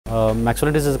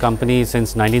Maxwell is a company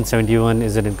since 1971,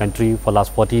 is in country for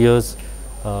last 40 years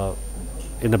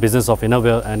in the business of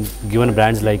innerwear, and given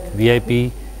brands like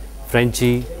VIP,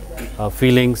 Frenchie,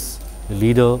 Feelings,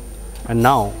 Leader, and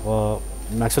now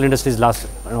Maxwell Industries last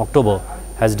in October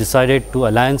has decided to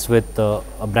alliance with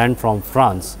a brand from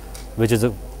France, which is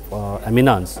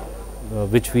Eminence,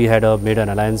 which we had made an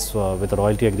alliance with a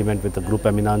royalty agreement with the Group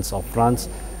Eminence of France.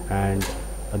 And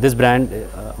this brand,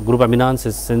 Group Eminence,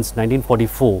 is since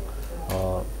 1944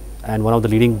 and one of the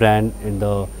leading brand in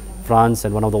the France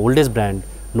and one of the oldest brand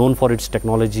known for its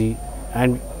technology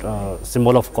and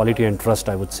symbol of quality and trust,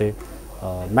 I would say.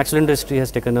 Maxwell Industry has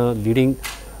taken a leading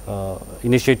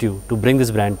initiative to bring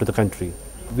this brand to the country.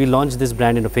 We launched this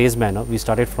brand in a phased manner. We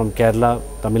started from Kerala,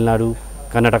 Tamil Nadu,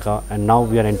 Karnataka, and now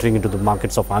we are entering into the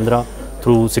markets of Andhra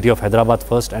through city of Hyderabad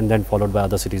first, and then followed by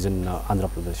other cities in Andhra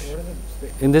Pradesh.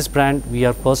 In this brand, we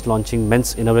are first launching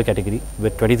men's innerwear category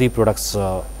with 23 products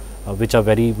which are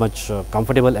very much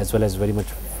comfortable as well as very much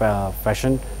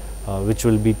fashion, which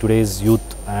will be today's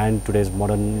youth and today's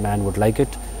modern man would like it.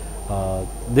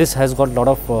 This has got a lot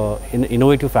of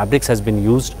innovative fabrics has been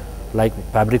used, like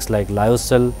fabrics like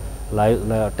lyocell,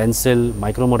 tencel,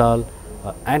 micromodal,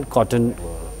 and cotton,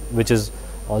 which is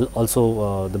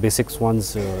also the basics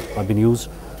ones have been used.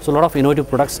 So a lot of innovative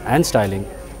products and styling,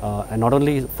 and not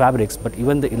only fabrics but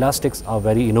even the elastics are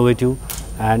very innovative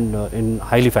and in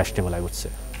highly fashionable, I would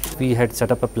say. We had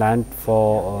set up a plan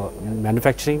for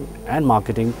manufacturing and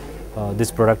marketing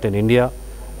this product in India,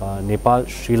 Nepal,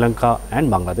 Sri Lanka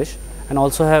and Bangladesh, and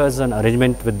also have as an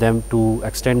arrangement with them to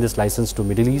extend this license to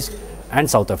Middle East and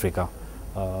South Africa.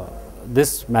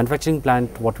 This manufacturing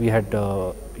plant, what we had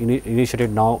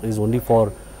initiated now, is only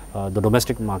for the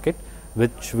domestic market,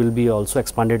 which will be also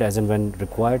expanded as and when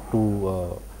required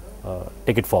to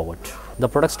take it forward. The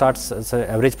product starts,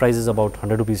 average price is about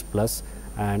 100 rupees plus,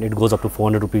 and it goes up to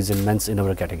 400 rupees in men's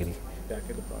innerwear category.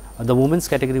 The women's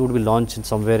category would be launched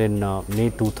somewhere in May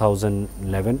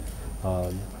 2011.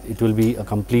 It will be a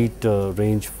complete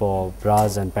range for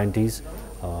bras and panties.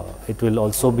 It will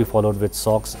also be followed with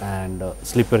socks and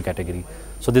sleepwear category.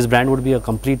 So this brand would be a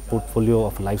complete portfolio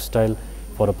of lifestyle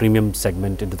for a premium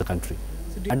segment into the country.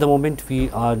 At the moment, we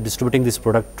are distributing this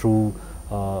product through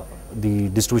the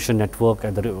distribution network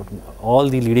at all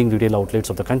the leading retail outlets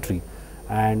of the country,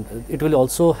 and it will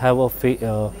also have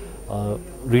a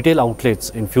retail outlets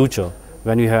in future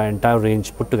when you have entire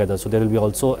range put together. So there will be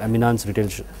also Eminence retail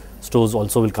stores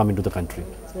also will come into the country.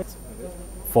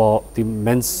 For the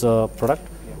men's product,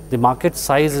 the market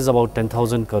size is about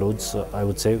 10,000 crores, I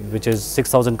would say, which is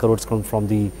 6,000 crores come from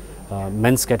the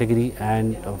men's category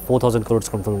and 4,000 crores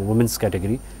come from the women's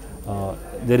category.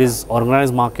 There is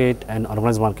organized market and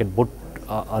unorganized market, both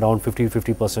around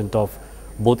 50% of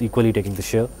both equally taking the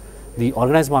share. The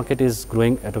organized market is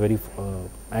growing at a very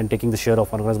and taking the share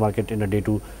of unorganized market in a day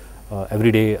to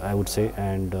every day, I would say,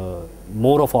 and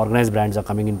more of organized brands are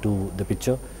coming into the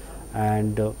picture.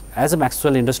 And as a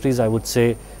Maxwell Industries, I would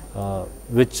say,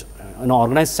 which in an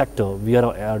organized sector, we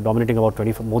are dominating about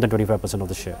more than 25% of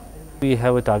the share. We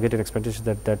have a targeted expectation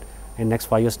that in next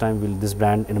 5 years' time, this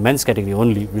brand in the men's category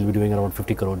only will be doing around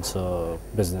 50 crores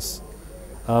business.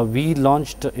 We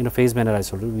launched in a phased manner, I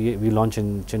told you. We launched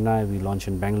in Chennai, we launched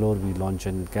in Bangalore, we launched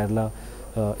in Kerala.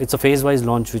 It's a phase-wise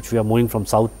launch which we are moving from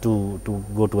south to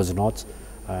go towards the north,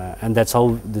 and that's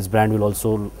how this brand will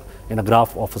also, in a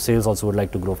graph of sales, also would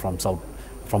like to grow from south,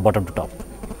 from bottom to top.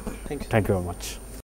 Thank you. Thank you very much.